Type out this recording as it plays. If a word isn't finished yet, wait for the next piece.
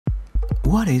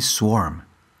What is Swarm?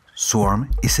 Swarm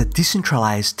is a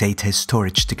decentralized data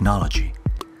storage technology.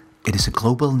 It is a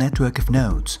global network of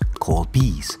nodes, called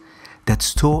bees, that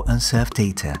store and serve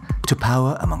data to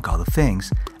power, among other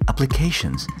things,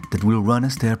 applications that will run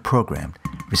as they are programmed,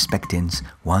 respecting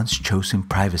one's chosen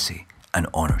privacy and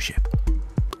ownership.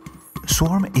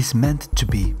 Swarm is meant to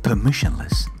be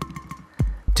permissionless.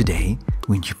 Today,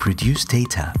 when you produce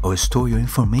data or store your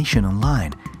information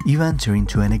online, you enter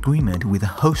into an agreement with a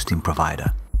hosting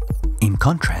provider. In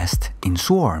contrast, in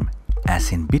Swarm,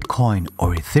 as in Bitcoin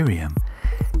or Ethereum,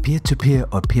 peer-to-peer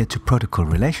or peer-to-protocol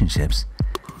relationships,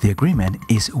 the agreement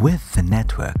is with the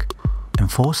network,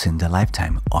 enforcing the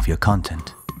lifetime of your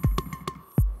content.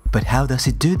 But how does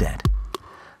it do that?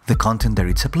 The content that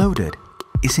it's uploaded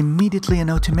is immediately and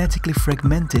automatically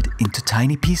fragmented into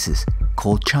tiny pieces,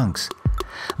 called chunks,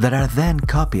 that are then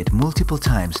copied multiple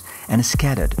times and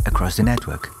scattered across the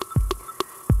network.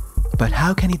 But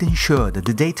how can it ensure that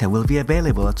the data will be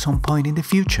available at some point in the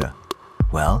future?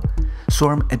 Well,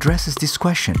 Swarm addresses this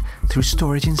question through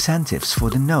storage incentives for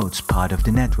the nodes part of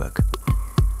the network.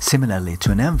 Similarly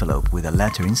to an envelope with a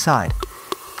letter inside,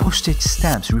 postage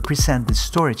stamps represent the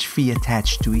storage fee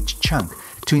attached to each chunk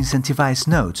to incentivize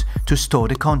nodes to store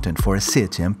the content for a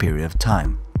certain period of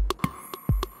time.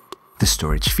 The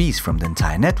storage fees from the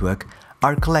entire network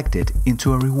are collected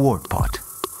into a reward pot.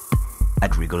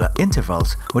 At regular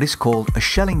intervals, what is called a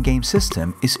shelling game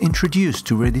system is introduced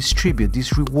to redistribute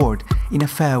this reward in a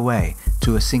fair way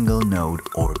to a single node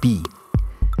or bee.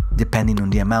 Depending on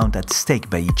the amount at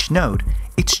stake by each node,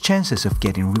 its chances of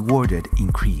getting rewarded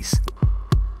increase.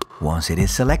 Once it is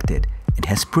selected and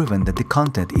has proven that the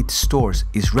content it stores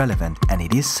is relevant and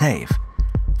it is safe,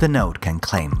 the node can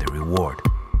claim the reward.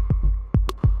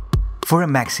 For a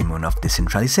maximum of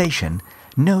decentralization,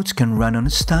 nodes can run on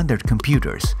standard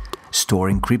computers,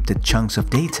 store encrypted chunks of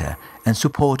data, and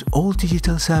support all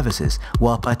digital services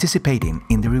while participating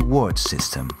in the reward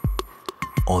system.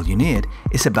 All you need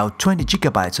is about 20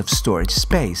 gigabytes of storage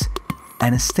space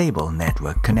and a stable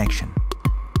network connection.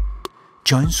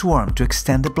 Join Swarm to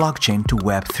extend the blockchain to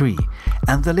Web3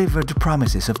 and deliver the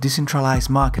promises of decentralized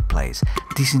marketplace,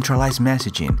 decentralized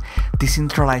messaging,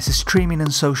 decentralized streaming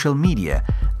and social media,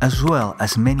 as well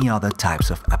as many other types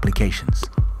of applications.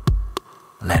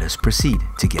 Let us proceed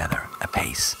together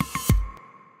apace.